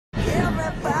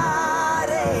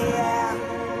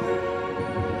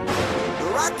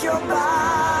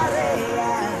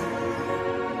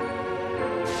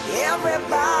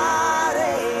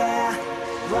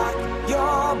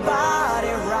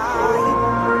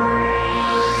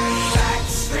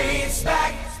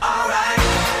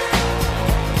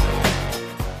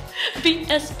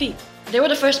BSB. They were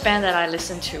the first band that I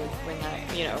listened to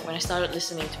when I started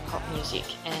listening to pop music,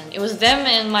 and it was them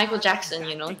and Michael Jackson,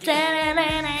 you know.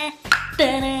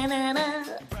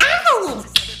 Ow!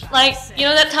 Like, you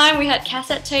know that time we had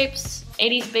cassette tapes,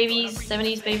 80s babies,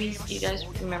 70s babies, you guys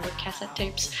remember cassette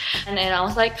tapes? And then I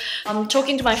was like,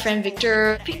 talking to my friend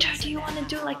Victor, do you want to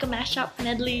do like a mashup,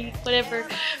 medley, whatever,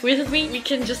 with me? We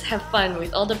can just have fun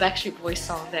with all the Backstreet Boys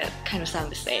songs that kind of sound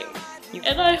the same.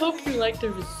 And I hope you like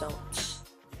the results.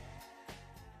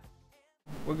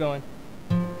 We're going.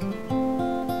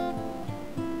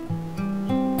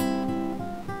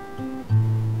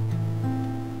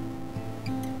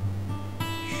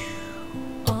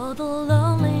 All the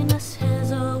loneliness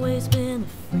has always been a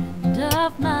friend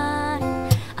of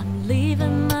mine. I'm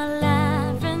leaving my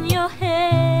life in your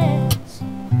hands.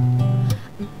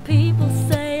 People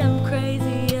say I'm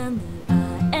crazy and that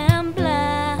I am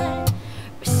blind,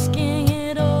 risking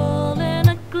it all in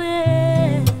a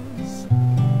glance.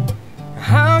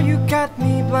 How you got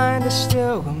me blind is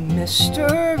still a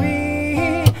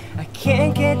mystery. I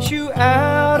can't get you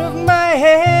out of my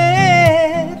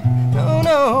head.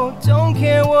 No, don't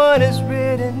care what is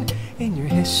written in your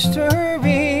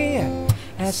history,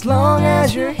 as long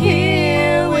as you're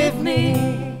here with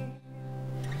me.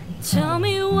 Tell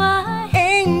me why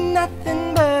Ain't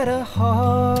nothing but a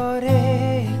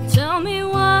heartache. Tell me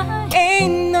why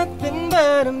Ain't nothing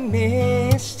but a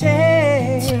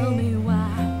mistake. Tell me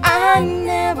why I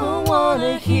never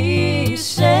wanna hear you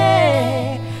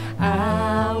say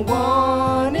I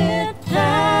want it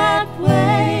that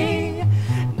way.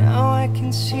 Now I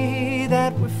can see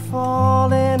that we're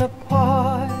falling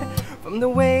apart from the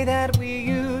way that we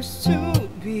used to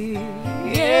be.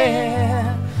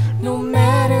 Yeah, no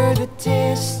matter the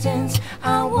distance,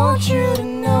 I want you to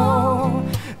know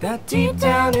that deep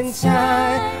down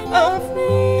inside of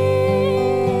me,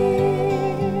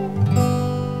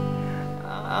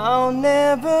 I'll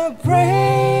never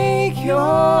break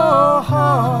your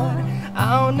heart.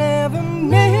 I'll never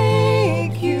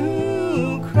make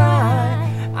you cry.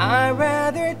 I'd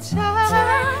rather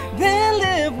die than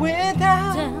live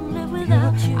without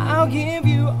you. I'll give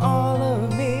you all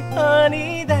of me,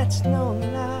 honey, that's no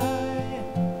lie.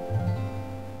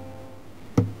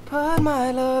 But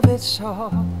my love, it's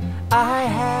all I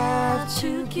have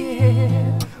to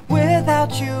give.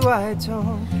 Without you I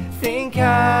don't think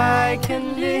I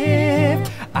can live.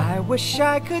 I wish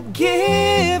I could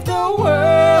give the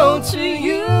world to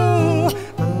you,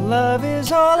 but love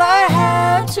is all I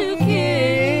have to give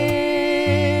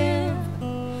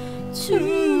to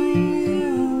you.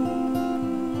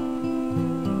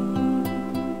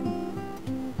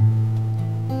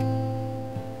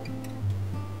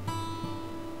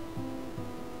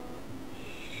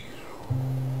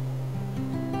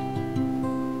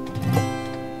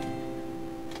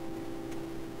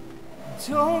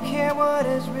 Don't care what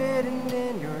is written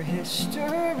in your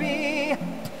history,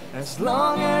 as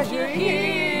long as you're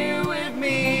here with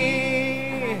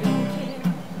me.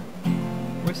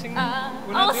 We're singing.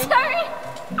 sorry.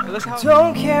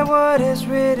 Don't care what is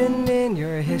written in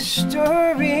your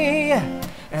history,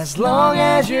 as long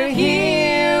as you're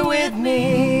here with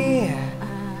me.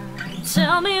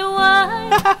 Tell me why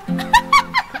I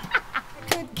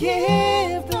could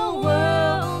give the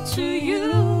world to you.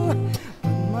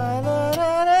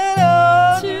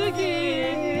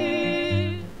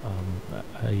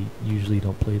 I usually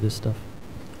don't play this stuff,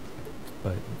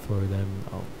 but for them,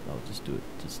 I'll just do it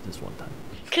just this one time.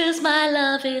 'Cause my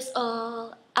love is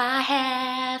all I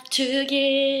have to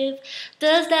give.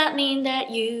 Does that mean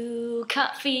that you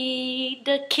can't feed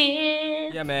the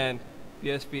kid? Yeah, man.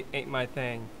 BSB ain't my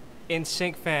thing.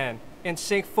 NSYNC fan.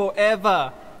 NSYNC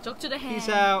forever. Talk to the hand. Peace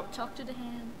out. Talk to the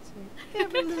hand.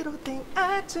 Every little thing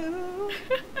I do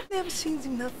never seems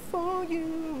enough for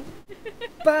you.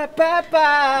 Bye, bye,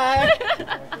 bye.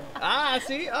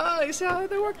 See? Oh, you see how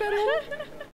they work that out?